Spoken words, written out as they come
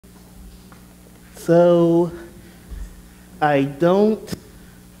So I don't,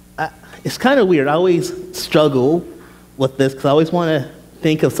 it's kind of weird. I always struggle with this because I always want to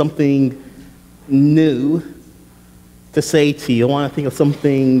think of something new to say to you. I want to think of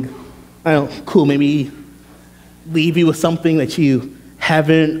something, I don't know, cool, maybe leave you with something that you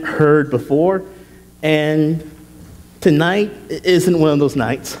haven't heard before. And tonight isn't one of those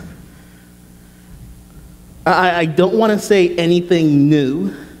nights. I don't want to say anything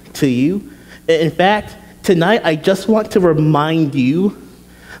new to you. In fact, tonight I just want to remind you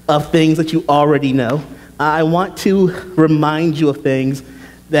of things that you already know. I want to remind you of things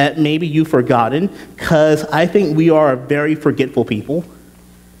that maybe you've forgotten, because I think we are a very forgetful people.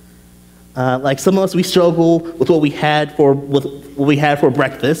 Like some of us, we struggle with what we had for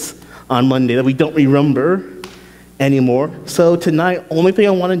breakfast on Monday that we don't remember anymore. So tonight, only thing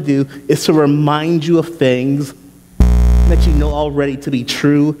I want to do is to remind you of things that you know already to be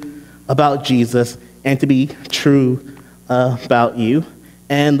true about Jesus and to be true about you.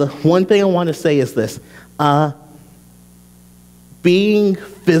 And the one thing I want to say is this. Being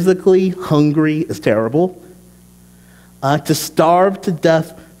physically hungry is terrible. To starve to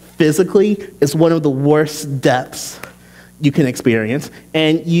death physically is one of the worst deaths you can experience.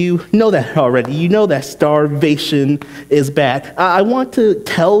 And you know that already. You know that starvation is bad. I want to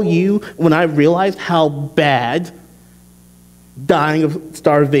tell you, when I realized how bad dying of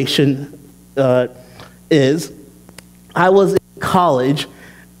starvation is, I was in college.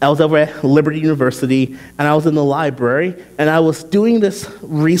 I was over at Liberty University, and I was in the library, and I was doing this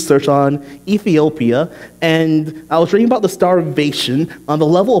research on Ethiopia, and I was reading about the starvation on the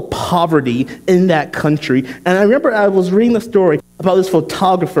level of poverty in that country. And I remember I was reading the story about this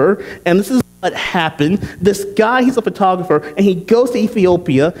photographer, and this is what happened. This guy, he's a photographer, and he goes to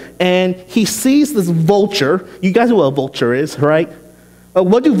Ethiopia, and he sees this vulture. You guys know what a vulture is, right?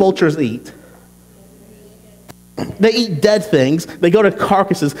 What do vultures eat? They eat dead things. They go to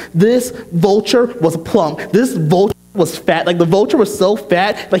carcasses. This vulture was plump. This vulture was fat. Like, the vulture was so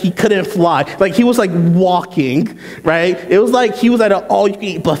fat, like he couldn't fly. Like, he was like walking, right? It was like he was at an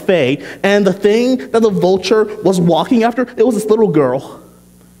all-you-can-eat buffet. And the thing that the vulture was walking after, it was this little girl.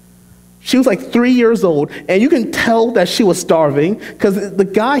 She was like 3 years old, and you can tell that she was starving because the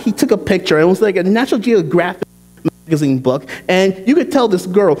guy, he took a picture. It was like a National Geographic magazine book, and you could tell this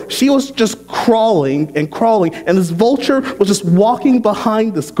girl, she was just crawling, and this vulture was just walking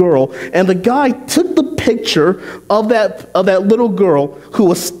behind this girl, and the guy took the picture of that little girl who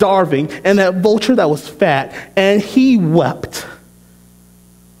was starving and that vulture that was fat, and he wept.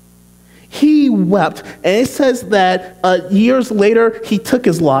 He wept, and it says that years later he took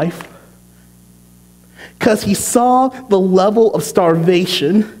his life because he saw the level of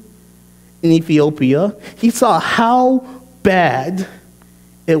starvation in Ethiopia. He saw how bad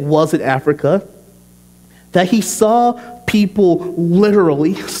it was in Africa, that he saw people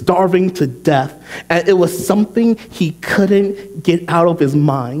literally starving to death, and it was something he couldn't get out of his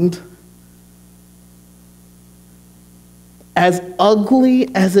mind. As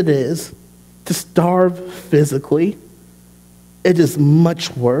ugly as it is to starve physically, it is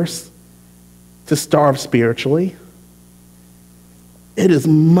much worse to starve spiritually. It is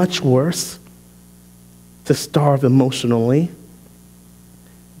much worse to starve emotionally.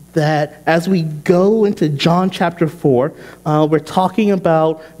 That as we go into John chapter 4, we're talking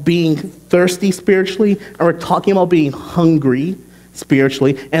about being thirsty spiritually, and we're talking about being hungry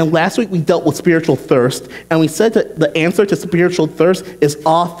spiritually. And last week we dealt with spiritual thirst, and we said that the answer to spiritual thirst is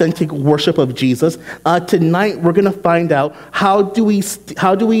authentic worship of Jesus. Tonight we're going to find out how do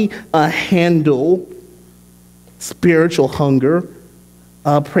we handle spiritual hunger.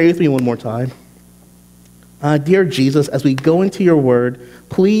 Pray with me one more time. Dear Jesus, as we go into your word,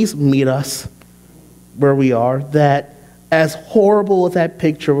 please meet us where we are. That as horrible as that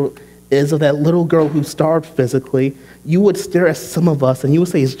picture is of that little girl who starved physically, you would stare at some of us and you would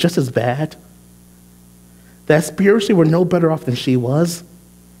say it's just as bad. That spiritually we're no better off than she was.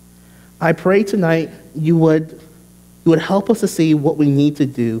 I pray tonight you would help us to see what we need to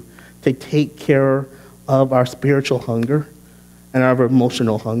do to take care of our spiritual hunger and our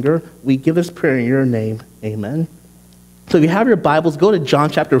emotional hunger. We give this prayer in your name. Amen. So if you have your Bibles, go to John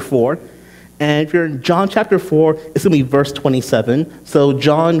chapter 4. And if you're in John chapter 4, it's going to be verse 27. So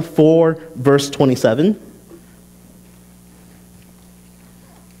John 4, verse 27.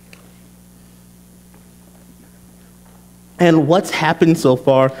 And what's happened so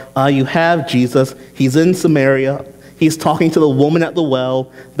far, you have Jesus. He's in Samaria. He's talking to the woman at the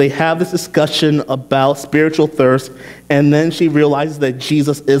well. They have this discussion about spiritual thirst, and then she realizes that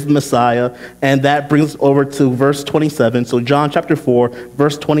Jesus is the Messiah, and that brings us over to verse 27. So John chapter 4,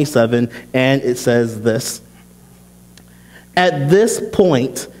 verse 27, and it says this. At this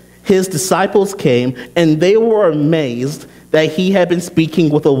point, his disciples came, and they were amazed that he had been speaking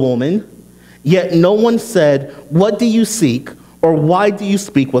with a woman. Yet no one said, "What do you seek?" or "Why do you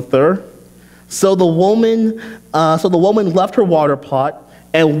speak with her?" So the woman left her water pot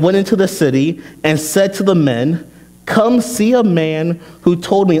and went into the city and said to the men, "Come see a man who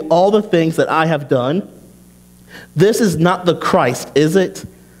told me all the things that I have done. This is not the Christ, is it?"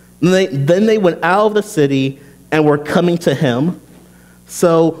 Then they went out of the city and were coming to him.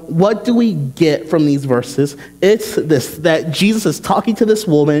 So what do we get from these verses? It's this, that Jesus is talking to this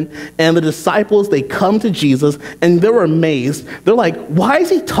woman, and the disciples, they come to Jesus, and they're amazed. They're like, why is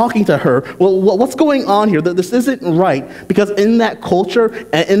he talking to her? Well, what's going on here? This isn't right. Because in that culture,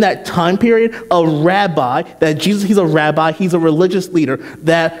 and in that time period, a rabbi, that Jesus, he's a rabbi, he's a religious leader,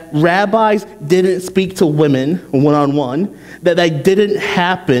 that rabbis didn't speak to women one-on-one, that didn't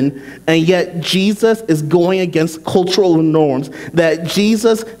happen, and yet Jesus is going against cultural norms, that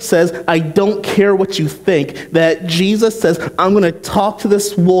Jesus says, I don't care what you think, that Jesus says, I'm going to talk to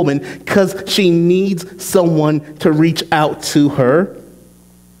this woman because she needs someone to reach out to her.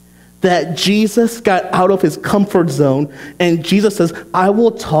 That Jesus got out of his comfort zone, and Jesus says, I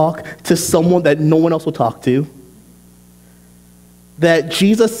will talk to someone that no one else will talk to. That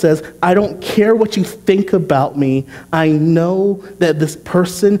Jesus says, I don't care what you think about me. I know that this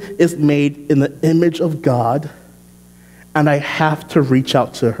person is made in the image of God, and I have to reach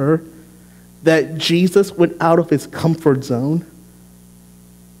out to her. That Jesus went out of his comfort zone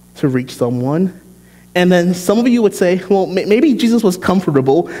to reach someone. And then some of you would say, well, maybe Jesus was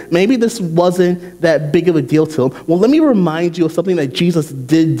comfortable. Maybe this wasn't that big of a deal to him. Well, let me remind you of something that Jesus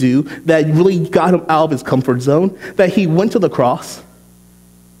did do that really got him out of his comfort zone, that he went to the cross.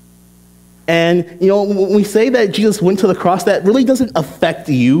 And, when we say that Jesus went to the cross, that really doesn't affect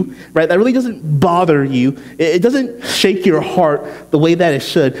you, right? That really doesn't bother you. It doesn't shake your heart the way that it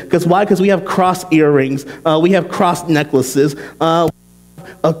should. Because why? Because we have cross earrings. We have cross necklaces.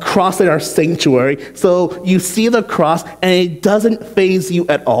 A cross in our sanctuary. So you see the cross, and it doesn't faze you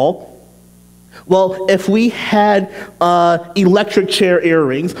at all. Well, if we had electric chair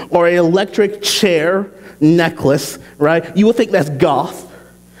earrings or an electric chair necklace, right, you would think that's goth.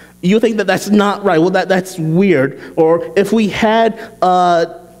 You think that that's not right. Well, that's weird. Or if we had,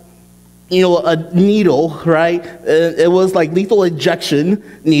 a needle, right? It was like lethal injection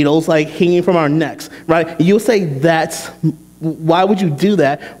needles, like hanging from our necks, right? You say why would you do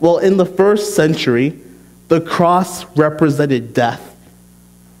that? Well, in the first century, the cross represented death.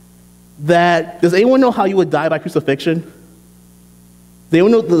 Does anyone know how you would die by crucifixion? Does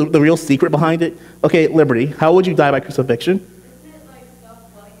anyone know the real secret behind it? Okay, Liberty, how would you die by crucifixion?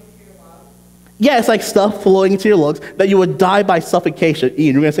 Yeah, it's like stuff flowing into your lungs, that you would die by suffocation.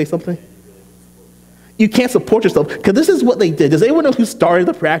 Ian, you're going to say something? You can't support yourself, because this is what they did. Does anyone know who started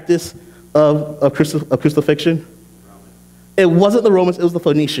the practice of crucifixion? It wasn't the Romans, it was the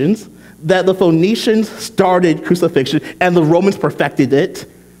Phoenicians. That the Phoenicians started crucifixion, and the Romans perfected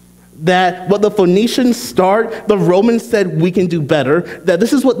it. That what the Phoenicians start, the Romans said we can do better. That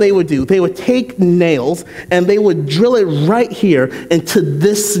this is what they would do. They would take nails and they would drill it right here into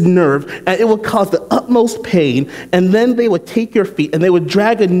this nerve, and it would cause the utmost pain. And then they would take your feet and they would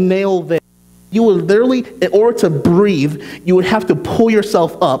drag a nail there. You would literally, in order to breathe, you would have to pull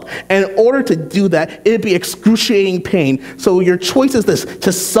yourself up. And in order to do that, it'd be excruciating pain. So your choice is this: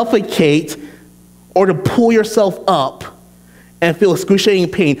 to suffocate or to pull yourself up and feel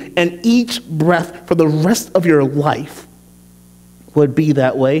excruciating pain. And each breath for the rest of your life would be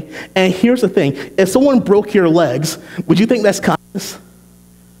that way. And here's the thing. If someone broke your legs, would you think that's kindness?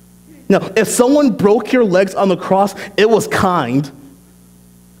 No. If someone broke your legs on the cross, it was kind.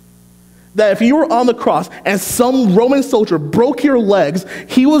 That if you were on the cross and some Roman soldier broke your legs,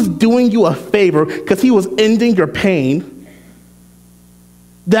 he was doing you a favor because he was ending your pain.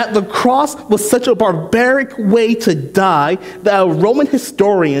 That the cross was such a barbaric way to die that a Roman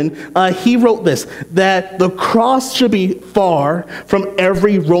historian, he wrote this, that the cross should be far from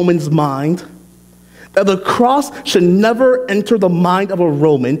every Roman's mind. That the cross should never enter the mind of a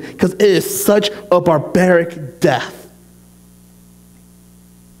Roman because it is such a barbaric death.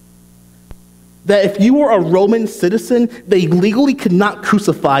 That if you were a Roman citizen, they legally could not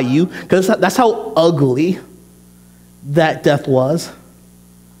crucify you because that's how ugly that death was.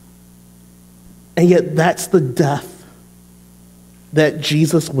 And yet that's the death that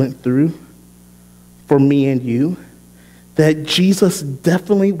Jesus went through for me and you. that Jesus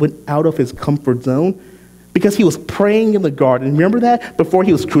definitely went out of his comfort zone because he was praying in the garden. Remember that? Before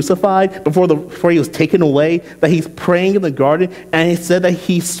he was crucified, before he was taken away, that he's praying in the garden, and he said that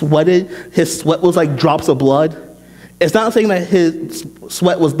he sweated. His sweat was like drops of blood. It's not saying that his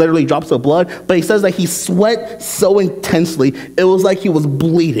sweat was literally drops of blood, but he says that he sweat so intensely, it was like he was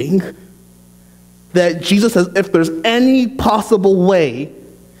bleeding. That Jesus says, if there's any possible way,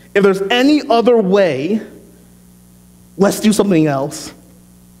 if there's any other way, let's do something else.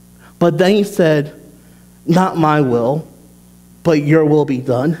 But then he said, not my will, but your will be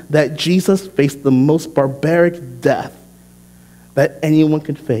done. That Jesus faced the most barbaric death that anyone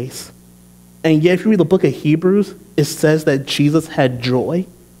could face. And yet, if you read the book of Hebrews, it says that Jesus had joy.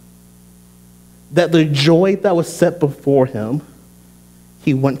 That the joy that was set before him,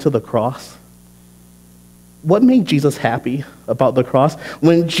 he went to the cross. What made Jesus happy about the cross?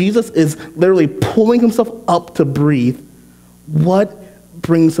 When Jesus is literally pulling himself up to breathe, what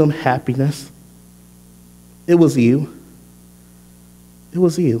brings him happiness? It was you. It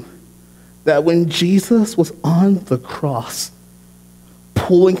was you. That when Jesus was on the cross,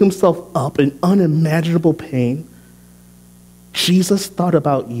 pulling himself up in unimaginable pain, Jesus thought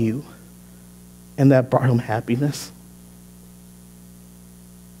about you, and that brought him happiness.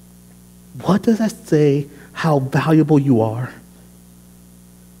 What does that say how valuable you are?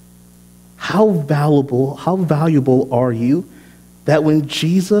 How valuable are you that when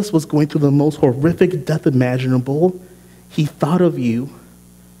Jesus was going through the most horrific death imaginable, he thought of you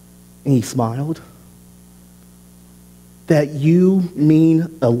and he smiled? That you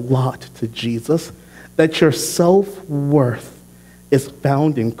mean a lot to Jesus, that your self-worth is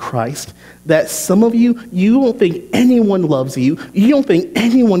found in Christ, that some of you, you don't think anyone loves you, you don't think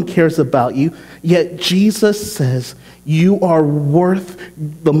anyone cares about you, yet Jesus says you are worth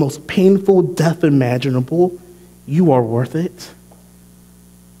the most painful death imaginable. You are worth it.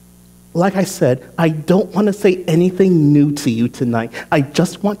 Like I said, I don't want to say anything new to you tonight. I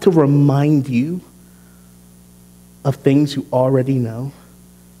just want to remind you of things you already know.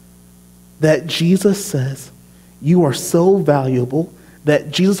 That Jesus says you are so valuable that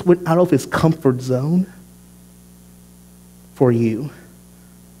Jesus went out of his comfort zone for you.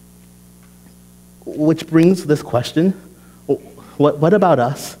 Which brings this question, what about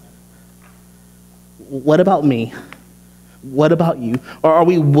us? What about me? What about you? Or are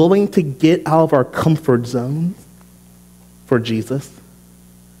we willing to get out of our comfort zone for Jesus?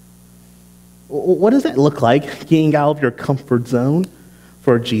 What does that look like, getting out of your comfort zone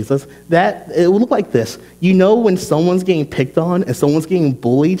for Jesus? It would look like this. You know when someone's getting picked on and someone's getting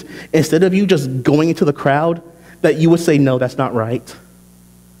bullied, instead of you just going into the crowd, that you would say, no, that's not right.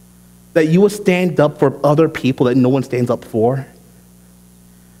 That you would stand up for other people that no one stands up for.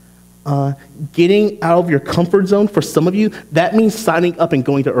 Getting out of your comfort zone, for some of you, that means signing up and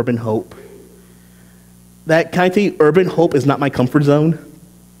going to Urban Hope. Can I tell you, Urban Hope is not my comfort zone.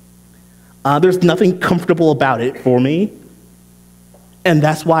 There's nothing comfortable about it for me, and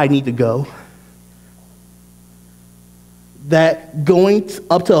that's why I need to go. That going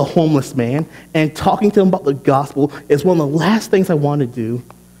up to a homeless man and talking to him about the gospel is one of the last things I want to do,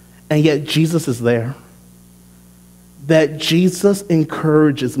 and yet Jesus is there. That Jesus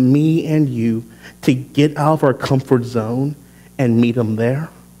encourages me and you to get out of our comfort zone and meet him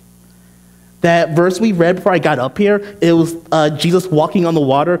there. That verse we read before I got up here, it was Jesus walking on the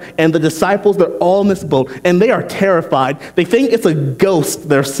water, and the disciples, they're all in this boat, and they are terrified. They think it's a ghost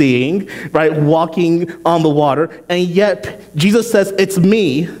they're seeing, right, walking on the water, and yet Jesus says, it's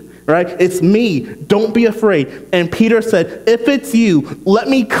me, right? It's me. Don't be afraid. And Peter said, if it's you, let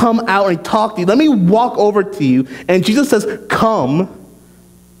me come out and talk to you. Let me walk over to you. And Jesus says, come.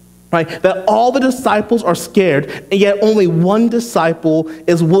 Right? That all the disciples are scared, and yet only one disciple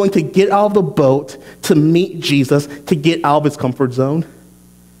is willing to get out of the boat to meet Jesus, to get out of his comfort zone.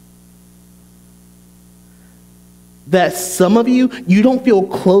 That some of you, you don't feel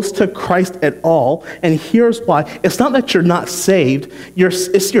close to Christ at all, and here's why. It's not that you're not saved. You're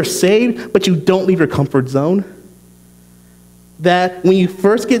saved, but you don't leave your comfort zone. That when you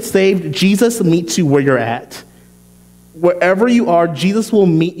first get saved, Jesus meets you where you're at. Wherever you are, Jesus will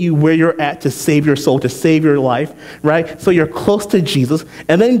meet you where you're at to save your soul, to save your life, right? So you're close to Jesus,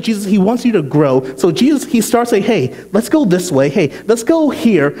 and then Jesus, he wants you to grow. So Jesus, he starts saying, hey, let's go this way. Hey, let's go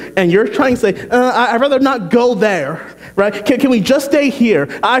here. And you're trying to say, I'd rather not go there, right? Can we just stay here?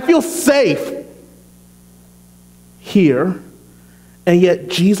 I feel safe here. And yet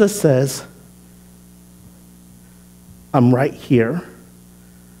Jesus says, I'm right here,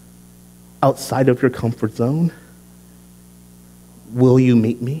 outside of your comfort zone. Will you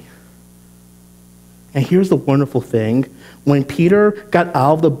meet me? And here's the wonderful thing. When Peter got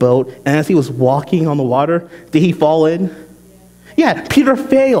out of the boat, and as he was walking on the water, did he fall in? Yeah, Peter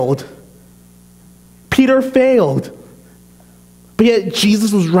failed. Peter failed. But yet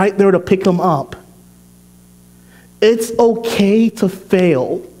Jesus was right there to pick him up. It's okay to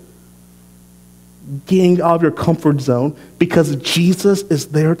fail getting out of your comfort zone because Jesus is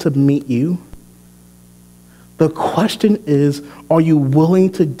there to meet you. The question is, are you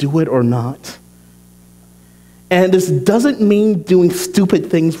willing to do it or not? And this doesn't mean doing stupid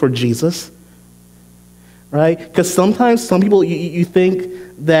things for Jesus, right? Because sometimes some people, you think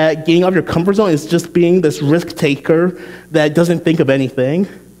that getting out of your comfort zone is just being this risk taker that doesn't think of anything.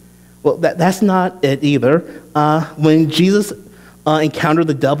 Well, that's not it either. When Jesus encountered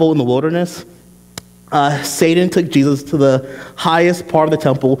the devil in the wilderness, Satan took Jesus to the highest part of the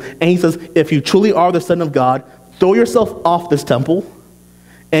temple, and he says, if you truly are the Son of God, throw yourself off this temple.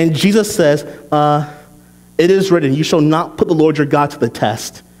 And Jesus says, it is written, you shall not put the Lord your God to the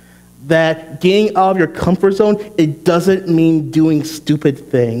test. That getting out of your comfort zone, it doesn't mean doing stupid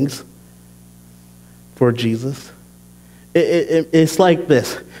things for Jesus. It's like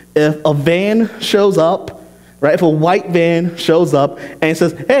this. If a van shows up, right? If a white van shows up and it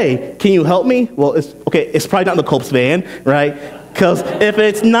says, hey, can you help me? Well, it's probably not the Copes van, right? Because if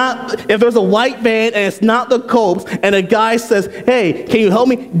there's a white van and it's not the Copes and a guy says, hey, can you help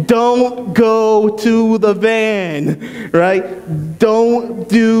me? Don't go to the van, right? Don't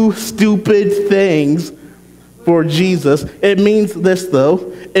do stupid things for Jesus. It means this,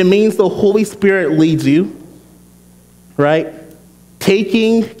 though. It means the Holy Spirit leads you, right?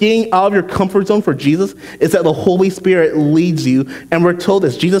 Getting out of your comfort zone for Jesus is that the Holy Spirit leads you. And we're told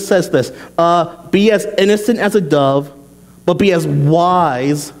this. Jesus says this, be as innocent as a dove, but be as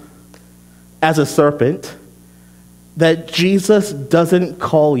wise as a serpent. That Jesus doesn't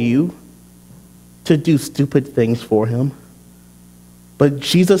call you to do stupid things for him. But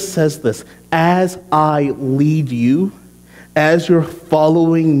Jesus says this, as I lead you, as you're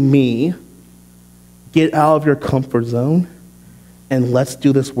following me, get out of your comfort zone and let's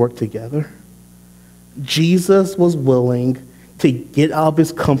do this work together. Jesus was willing to get out of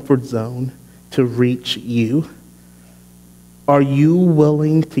his comfort zone to reach you. Are you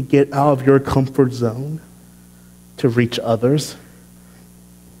willing to get out of your comfort zone to reach others?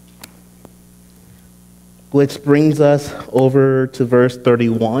 Which brings us over to verse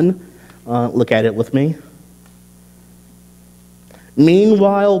 31. Look at it with me.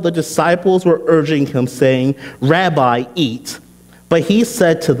 Meanwhile, the disciples were urging him, saying, Rabbi, eat. But he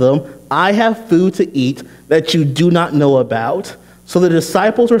said to them, I have food to eat that you do not know about. So the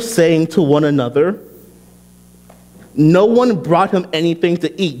disciples were saying to one another, no one brought him anything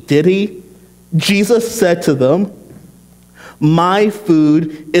to eat, did he? Jesus said to them, my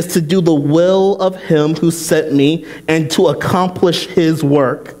food is to do the will of him who sent me and to accomplish his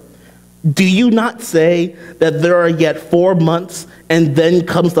work. Do you not say that there are yet 4 months and then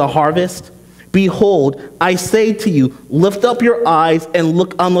comes the harvest? Behold, I say to you, lift up your eyes and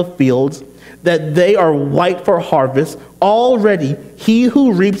look on the fields, that they are white for harvest. Already he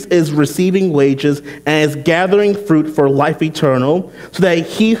who reaps is receiving wages and is gathering fruit for life eternal, so that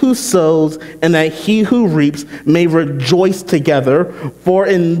he who sows and that he who reaps may rejoice together. For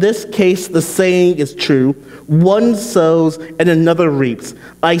in this case the saying is true, one sows and another reaps.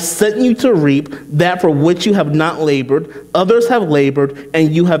 I sent you to reap that for which you have not labored. Others have labored,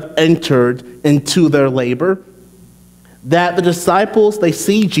 and you have entered into their labor. That the disciples, they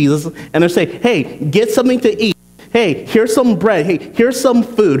see Jesus and they're saying, hey, get something to eat. Hey, here's some bread. Hey, here's some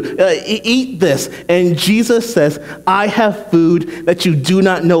food. Eat this. And Jesus says, I have food that you do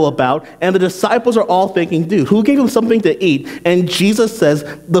not know about. And the disciples are all thinking, dude, who gave him something to eat? And Jesus says,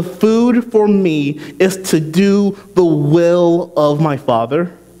 the food for me is to do the will of my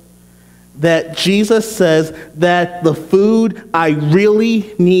Father. That Jesus says that the food I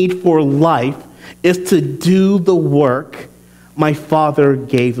really need for life is to do the work my Father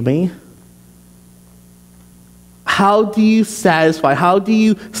gave me. How do you satisfy, how do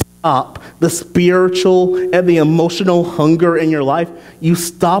you stop the spiritual and the emotional hunger in your life? You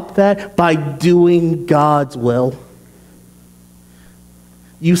stop that by doing God's will.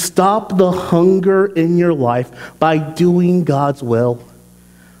 You stop the hunger in your life by doing God's will,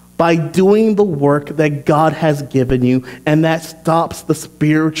 by doing the work that God has given you, and that stops the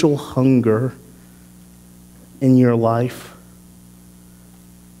spiritual hunger in your life.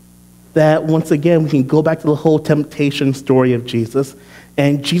 That once again, we can go back to the whole temptation story of Jesus.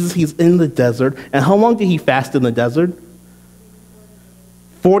 And Jesus, he's in the desert. And how long did he fast in the desert?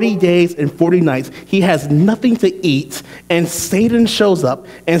 40 days and 40 nights. He has nothing to eat, and Satan shows up,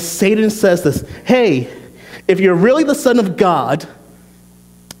 and Satan says this, hey, if you're really the Son of God,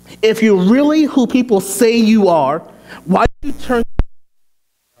 if you're really who people say you are, why do you turn?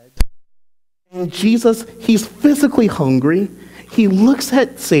 And Jesus, he's physically hungry. He looks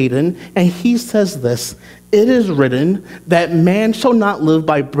at Satan, and he says this, it is written that man shall not live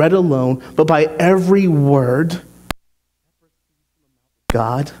by bread alone, but by every word of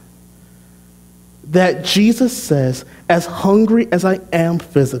God. That Jesus says, as hungry as I am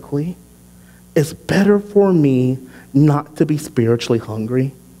physically, it's better for me not to be spiritually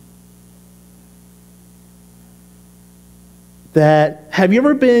hungry. That, have you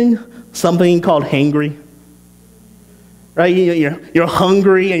ever been something called hangry? Right? You're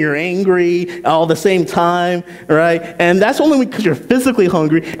hungry and you're angry all at the same time, right? And that's only because you're physically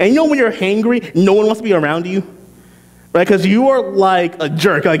hungry. And you know when you're hangry, no one wants to be around you, right? Because you are like a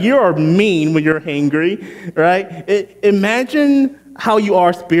jerk. Like you are mean when you're hangry, right? Imagine how you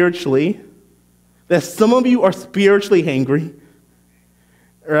are spiritually. That some of you are spiritually hangry,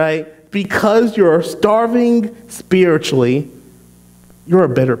 right? Because you're starving spiritually, you're a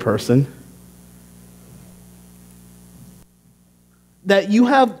better person. That you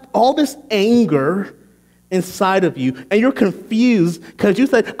have all this anger inside of you, and you're confused because you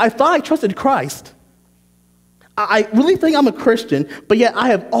said, I thought I trusted Christ. I really think I'm a Christian, but yet I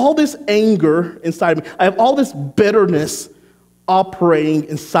have all this anger inside of me. I have all this bitterness operating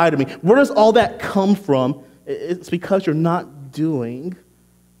inside of me. Where does all that come from? It's because you're not doing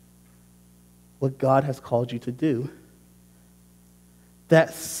what God has called you to do.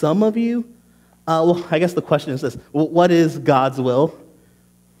 That some of you, well, I guess the question is this. Well, what is God's will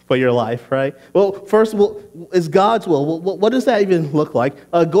for your life, right? Well, first, is God's will. What does that even look like?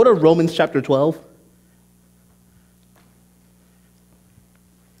 Go to Romans chapter 12.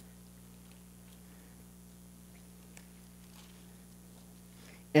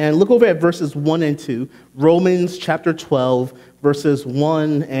 And look over at verses 1 and 2. Romans chapter 12, verses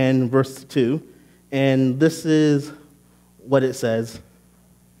 1 and verse 2. And this is what it says.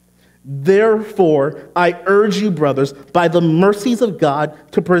 Therefore, I urge you, brothers, by the mercies of God,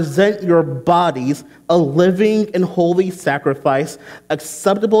 to present your bodies a living and holy sacrifice,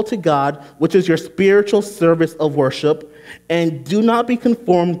 acceptable to God, which is your spiritual service of worship. And do not be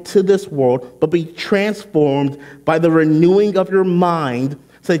conformed to this world, but be transformed by the renewing of your mind,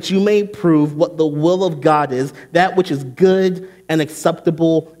 so that you may prove what the will of God is, that which is good and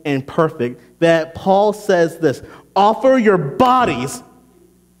acceptable and perfect. That Paul says this, offer your bodies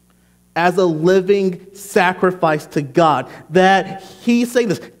as a living sacrifice to God. That he's saying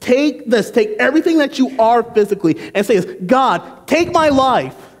this, take everything that you are physically and say this, God, take my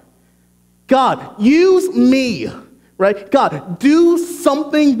life. God, use me, right? God, do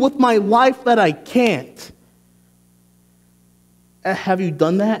something with my life that I can't. Have you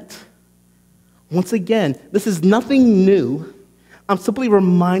done that? Once again, this is nothing new. I'm simply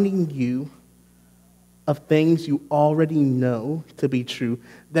reminding you of things you already know to be true,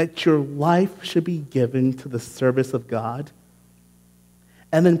 that your life should be given to the service of God.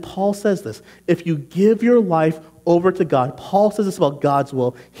 And then Paul says this, if you give your life over to God, Paul says this about God's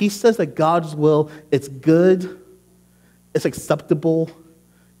will. He says that God's will, it's good, it's acceptable,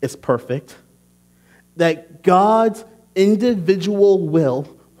 it's perfect. That God's individual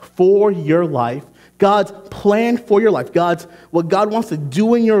will for your life, God's plan for your life, what God wants to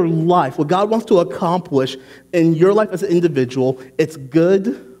do in your life, what God wants to accomplish in your life as an individual, it's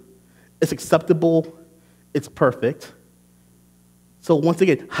good, it's acceptable, it's perfect. So once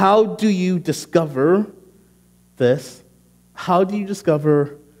again, how do you discover this? How do you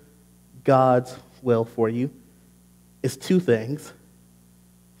discover God's will for you? It's two things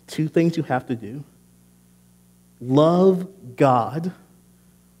you have to do. Love God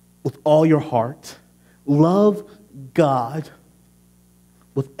with all your heart. Love God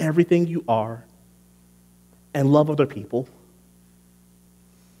with everything you are. And love other people.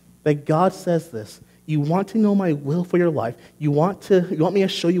 That God says this. You want to know my will for your life. You want me to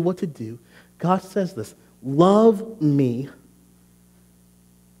show you what to do. God says this. Love me.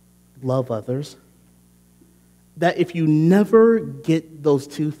 Love others. That if you never get those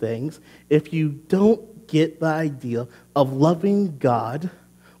two things, if you don't get the idea of loving God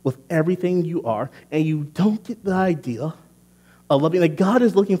with everything you are, and you don't get the idea of loving, like God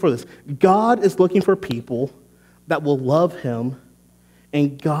is looking for this. God is looking for people that will love him,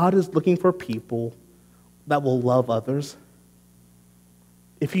 and God is looking for people that will love others.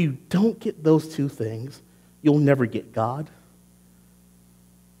 If you don't get those two things, you'll never get God.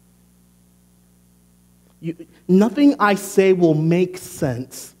 Nothing I say will make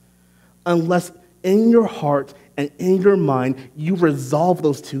sense unless in your heart and in your mind you resolve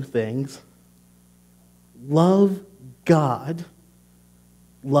those two things. Love God,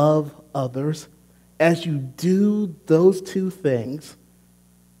 love others. As you do those two things,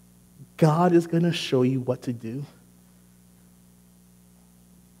 God is going to show you what to do.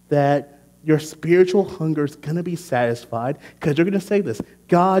 That your spiritual hunger is going to be satisfied because you're going to say this: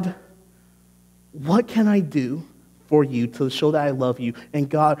 God, what can I do for you to show that I love you? And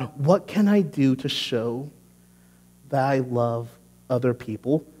God, what can I do to show that I love other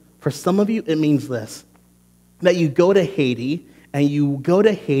people? For some of you, it means this: that you go to Haiti, and you go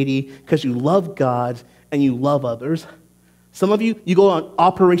to Haiti because you love God and you love others. Some of you, you go on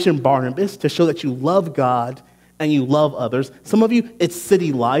Operation Barnabas to show that you love God and you love others. Some of you, it's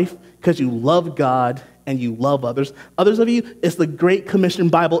City Life because you love God and you love others. Others of you, it's the Great Commission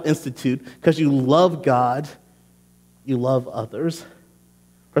Bible Institute because you love God, you love others.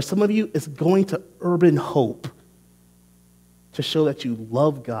 For some of you, it's going to Urban Hope to show that you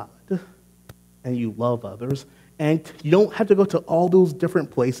love God and you love others. And you don't have to go to all those different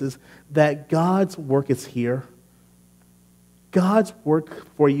places. That God's work is here. God's work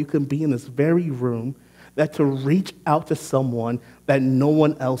for you can be in this very room, that to reach out to someone that no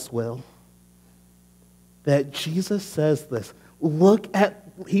one else will. That Jesus says this: look at,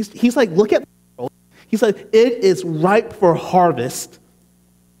 he's like, look at the world. He's like, it is ripe for harvest,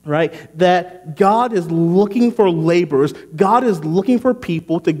 right? That God is looking for laborers. God is looking for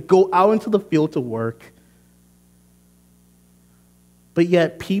people to go out into the field to work. But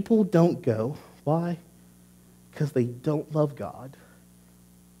yet people don't go. Why? Because they don't love God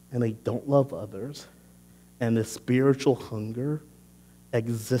and they don't love others. And the spiritual hunger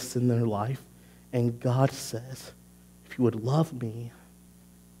exists in their life. And God says, if you would love me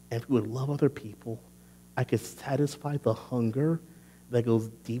and if you would love other people, I could satisfy the hunger that goes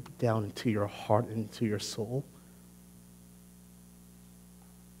deep down into your heart and into your soul.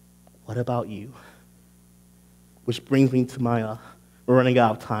 What about you? Which brings me to my, we're running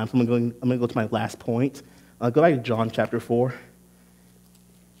out of time, so I'm going to go to my last point. Go back to John chapter 4.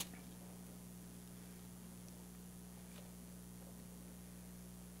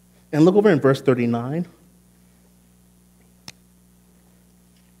 And look over in verse 39.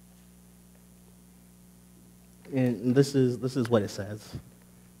 And this is what it says.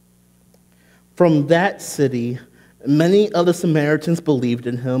 From that city, many of the Samaritans believed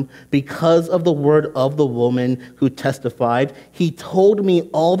in him because of the word of the woman who testified, "He told me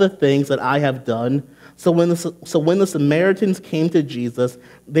all the things that I have done." So when the Samaritans came to Jesus,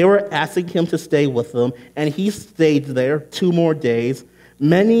 they were asking him to stay with them, and he stayed there 2 more days.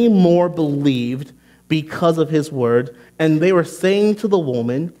 Many more believed because of his word, and they were saying to the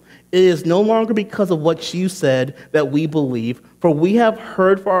woman, "It is no longer because of what you said that we believe, for we have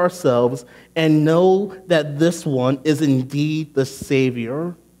heard for ourselves and know that this one is indeed the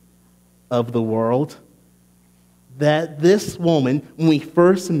Savior of the world." That this woman, when we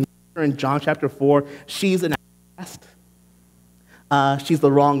first meet her in John chapter 4, she's an outcast. She's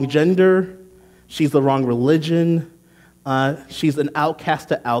the wrong gender. She's the wrong religion. She's an outcast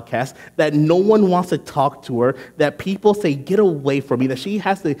to outcast, that no one wants to talk to her, that people say, "Get away from me," that she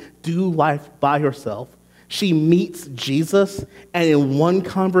has to do life by herself. She meets Jesus, and in one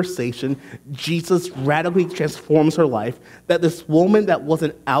conversation, Jesus radically transforms her life. That this woman that was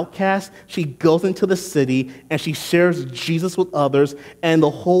an outcast, she goes into the city, and she shares Jesus with others, and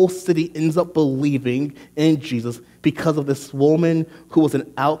the whole city ends up believing in Jesus because of this woman who was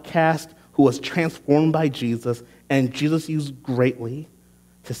an outcast, who was transformed by Jesus, and Jesus used greatly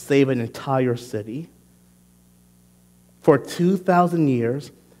to save an entire city. For 2,000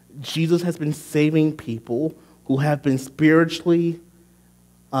 years, Jesus has been saving people who have been spiritually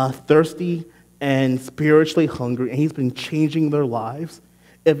thirsty and spiritually hungry, and he's been changing their lives.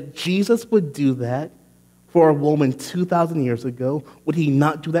 If Jesus would do that for a woman 2,000 years ago, would he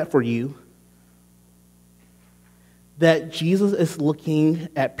not do that for you? That Jesus is looking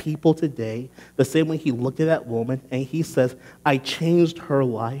at people today the same way he looked at that woman, and he says, "I changed her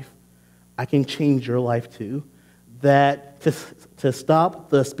life. I can change your life too." That to stop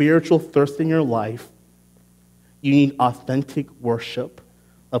the spiritual thirst in your life, you need authentic worship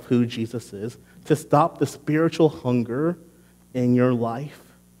of who Jesus is. To stop the spiritual hunger in your life,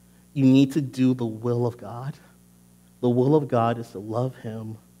 you need to do the will of God. The will of God is to love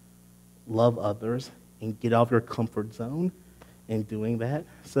him, love others, and get out of your comfort zone in doing that.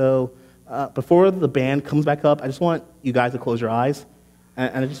 So before the band comes back up, I just want you guys to close your eyes,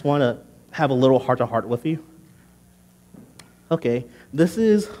 and I just want to have a little heart-to-heart with you. Okay, this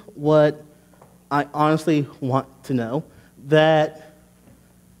is what I honestly want to know that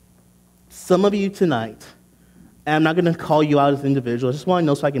some of you tonight, and I'm not going to call you out as individuals, I just want to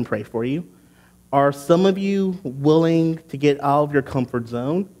know so I can pray for you. Are some of you willing to get out of your comfort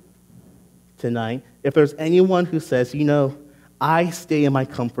zone tonight? If there's anyone who says, I stay in my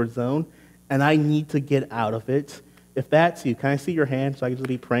comfort zone and I need to get out of it, if that's you, can I see your hand so I can just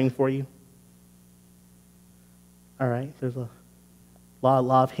be praying for you? All right, there's a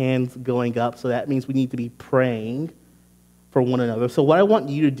lot of hands going up, so that means we need to be praying for one another. So what I want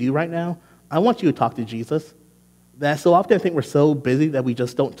you to do right now, I want you to talk to Jesus. That so often I think we're so busy that we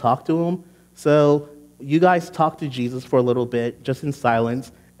just don't talk to him. So you guys talk to Jesus for a little bit, just in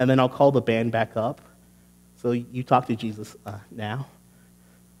silence, and then I'll call the band back up. So you talk to Jesus now.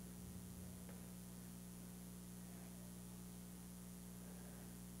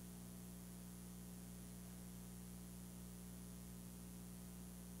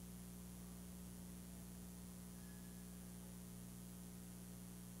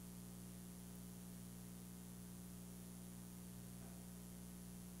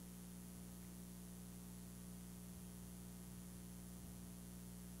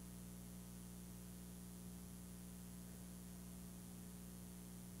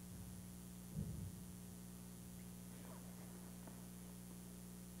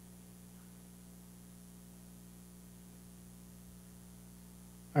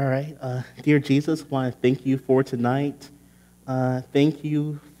 All right. Dear Jesus, I want to thank you for tonight. Thank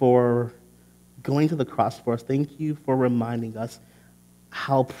you for going to the cross for us. Thank you for reminding us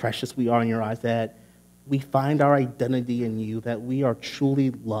how precious we are in your eyes, that we find our identity in you, that we are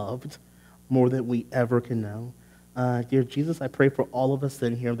truly loved more than we ever can know. Dear Jesus, I pray for all of us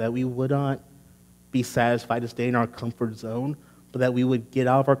in here that we would not be satisfied to stay in our comfort zone, but that we would get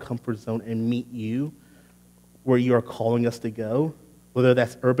out of our comfort zone and meet you where you are calling us to go, whether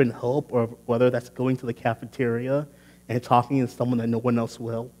that's Urban Hope or whether that's going to the cafeteria and talking to someone that no one else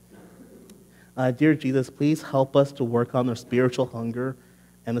will. Dear Jesus, please help us to work on the spiritual hunger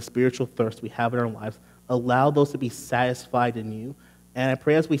and the spiritual thirst we have in our lives. Allow those to be satisfied in you. And I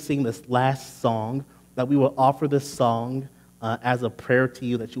pray as we sing this last song that we will offer this song as a prayer to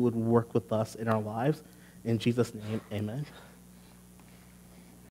you, that you would work with us in our lives. In Jesus' name, amen.